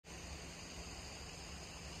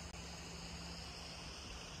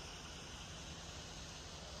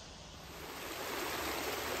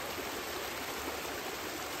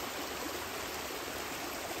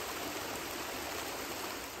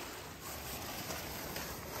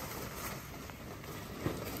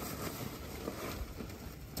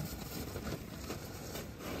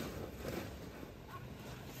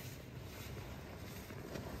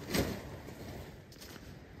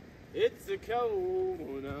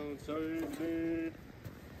cold outside today.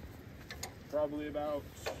 Probably about,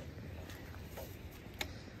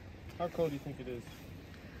 how cold do you think it is?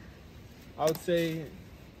 I would say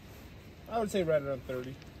right around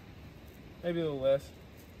 30, maybe a little less.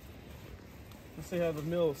 Let's see how the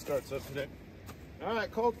mill starts up today. All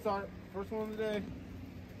right, cold start, first one of the day.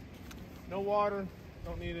 No water,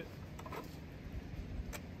 don't need it.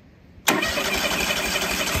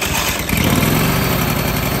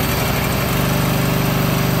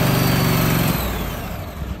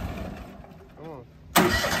 Come on.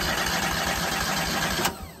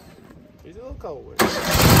 He's a little cold with it.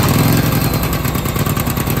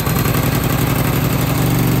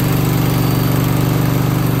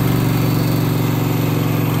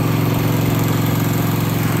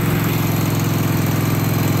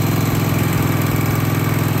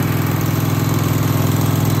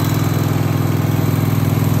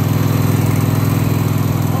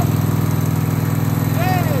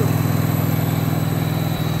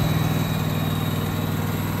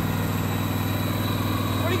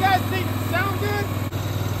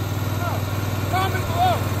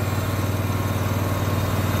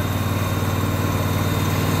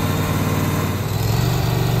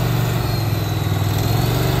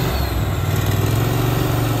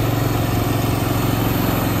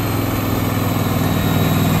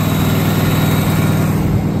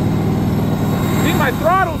 My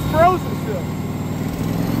throttle's frozen still.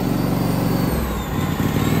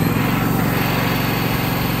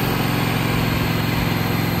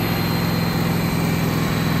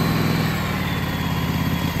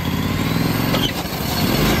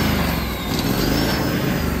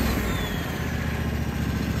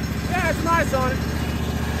 Yeah, it's nice on it.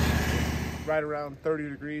 Right around 30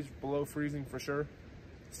 degrees, below freezing for sure.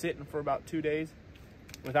 Sitting for about 2 days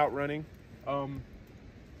without running.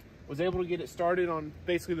 Was able to get it started on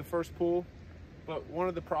basically the first pull, but one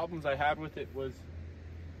of the problems I had with it was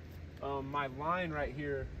my line right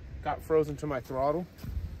here got frozen to my throttle,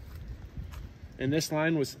 and this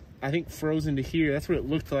line was, I think, frozen to here. That's what it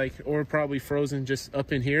looked like, or probably frozen just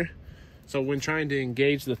up in here. So when trying to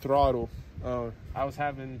engage the throttle, I was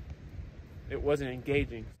having, it wasn't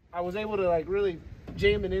engaging. I was able to like really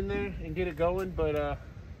jam it in there and get it going, but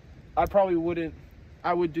I probably wouldn't.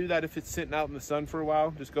 I would do that if it's sitting out in the sun for a while.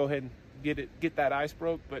 Just go ahead and get that ice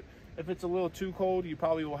broke. But if it's a little too cold, you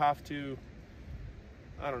probably will have to,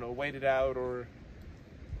 I don't know, wait it out. Or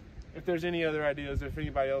if there's any other ideas, if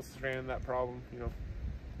anybody else ran into that problem, you know,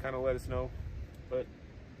 kind of let us know. But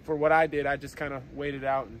for what I did, I just kind of waited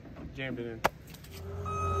out and jammed it in.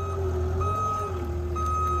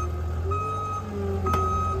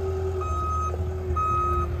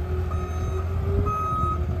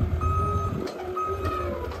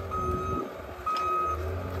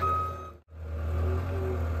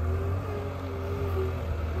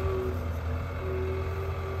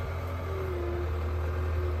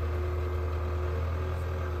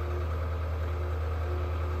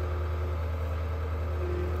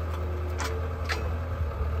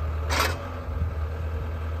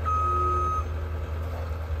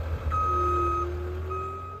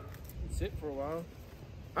 Sit for a while.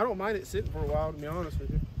 I don't mind it sitting for a while, to be honest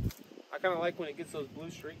with you. I kind of like when it gets those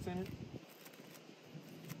blue streaks in it.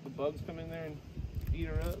 The bugs come in there and eat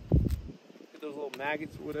her up. Get those little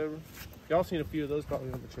maggots or whatever. Y'all seen a few of those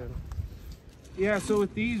probably on the channel. Yeah, so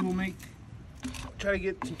with these we'll try to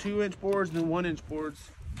get some 2-inch boards and then 1-inch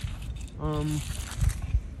boards. And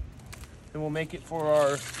we'll make it for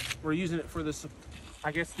our, we're using it for this,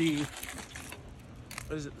 I guess the,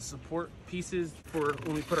 what is it, the support pieces for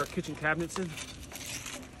when we put our kitchen cabinets in.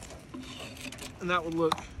 And that would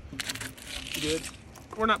look good.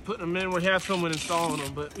 We're not putting them in, we have someone installing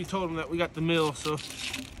them, but we told them that we got the mill, so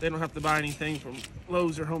they don't have to buy anything from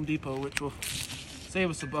Lowe's or Home Depot, which will save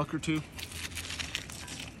us $1 or $2.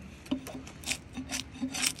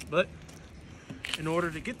 But in order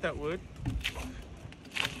to get that wood,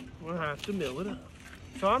 we'll have to mill it up.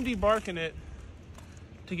 So I'm debarking it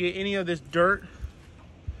to get any of this dirt,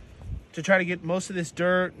 to try to get most of this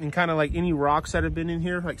dirt and kind of like any rocks that have been in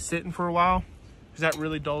here, like sitting for a while, because that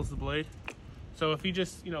really dulls the blade. So if you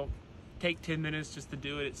just, you know, take 10 minutes just to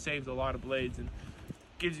do it, it saves a lot of blades and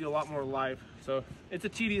gives you a lot more life. So it's a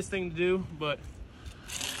tedious thing to do, but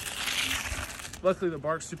luckily the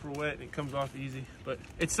bark's super wet and it comes off easy. But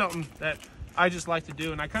it's something that I just like to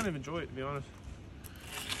do, and I kind of enjoy it, to be honest.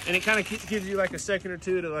 And it kind of gives you like a second or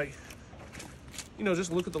two to, like, you know,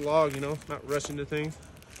 just look at the log, you know, not rush into things.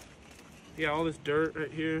 Yeah, all this dirt right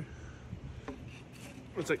here,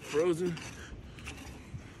 it's like frozen.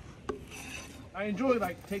 I enjoy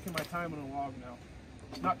like taking my time on a log now,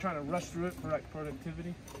 not trying to rush through it for like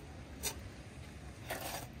productivity.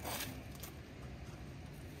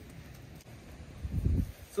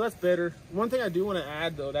 So that's better. One thing I do want to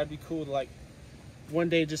add though, that'd be cool to like one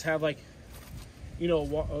day just have like, you know,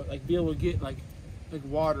 like be able to get like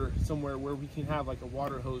water somewhere where we can have like a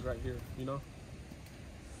water hose right here, you know,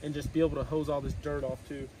 and just be able to hose all this dirt off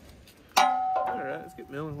too. All right, let's get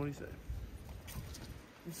milling. What do you say?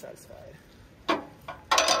 I'm satisfied.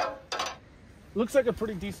 Looks like a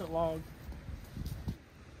pretty decent log.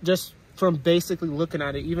 Just from basically looking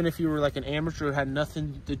at it, even if you were like an amateur who had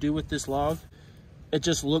nothing to do with this log, it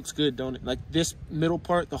just looks good, don't it? Like this middle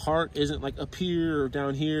part, the heart isn't like up here or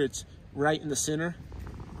down here. It's right in the center.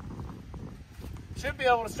 Should be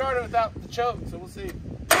able to start it without the choke, so we'll see.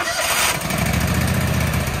 My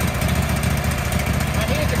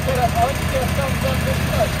hands are cut up. I'll let you get a thumbs up this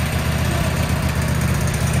much.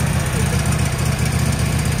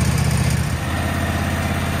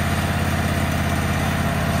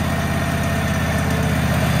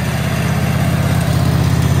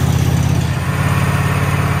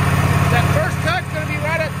 That first cut's going to be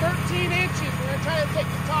right at 13 inches. We're going to try to take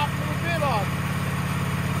the top little bit off.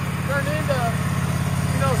 Turn it into,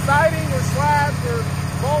 you know, siding or slabs or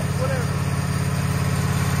bolts, whatever.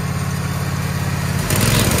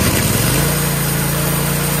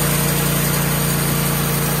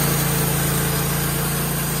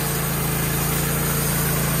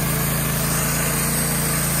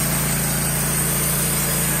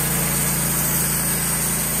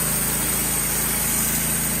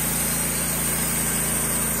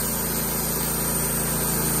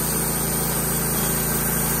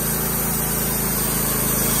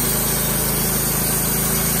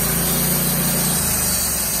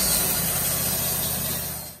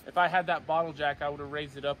 If I had that bottle jack, I would have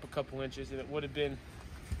raised it up a couple inches and it would have been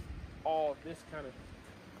all this kind of,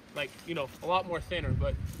 like, you know, a lot more thinner,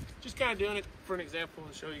 but just kind of doing it for an example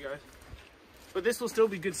to show you guys. But this will still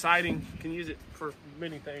be good siding. You can use it for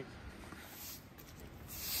many things.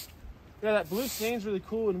 Yeah, that blue stain's really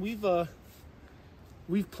cool, and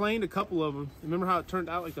we've planed a couple of them. Remember how it turned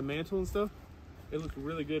out, like the mantle and stuff? It looked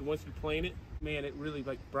really good once you plane it. Man, it really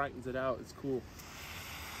like brightens it out. It's cool.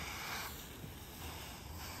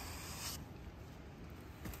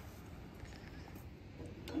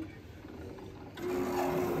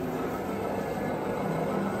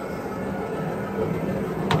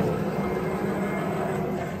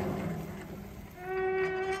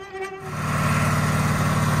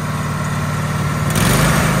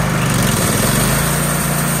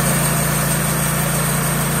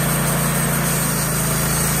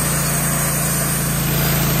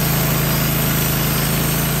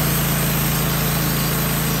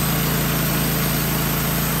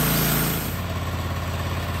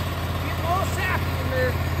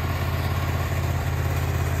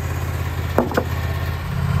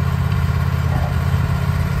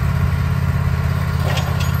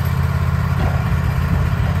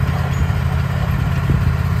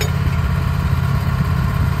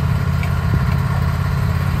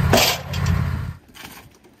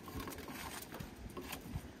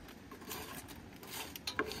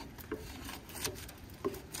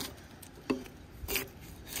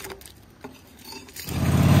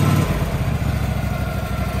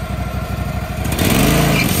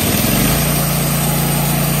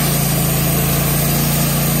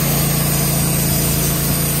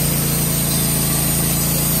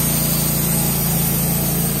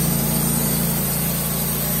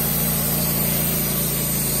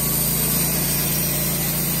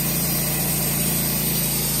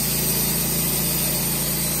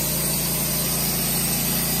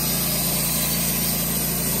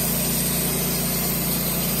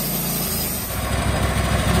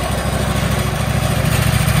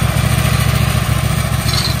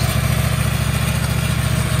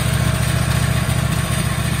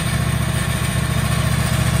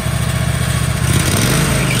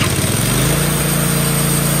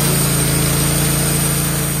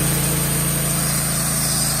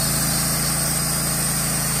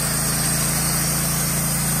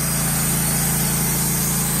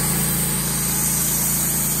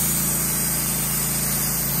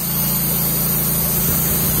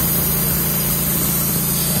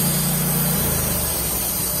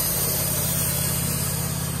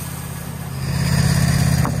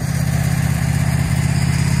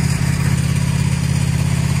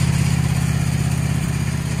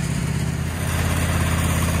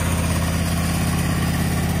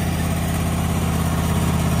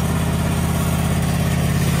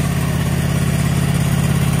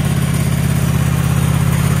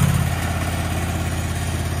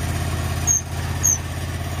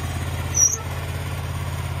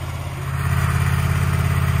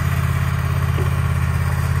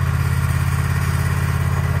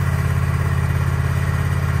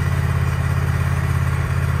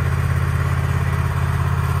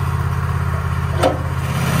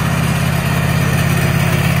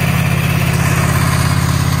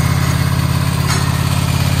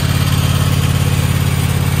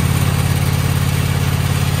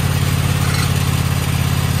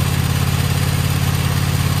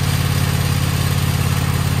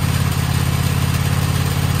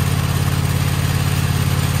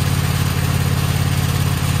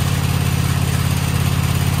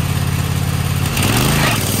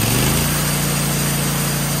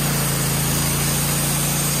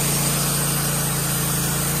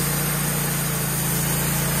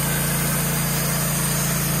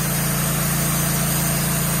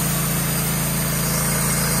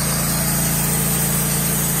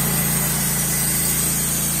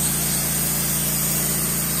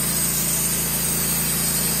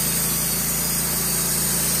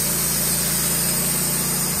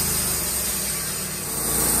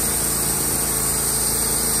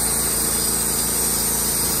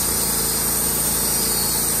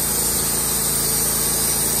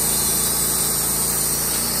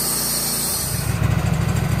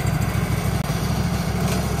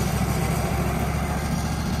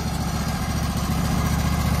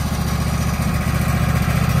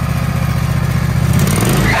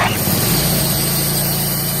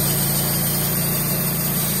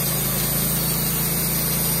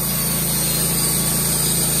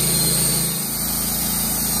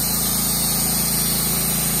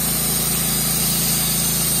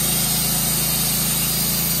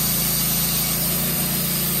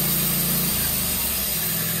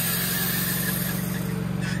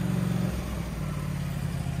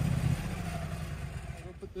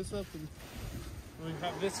 this up, and we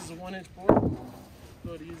have this as a 1-inch board.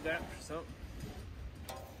 Go to use that for something.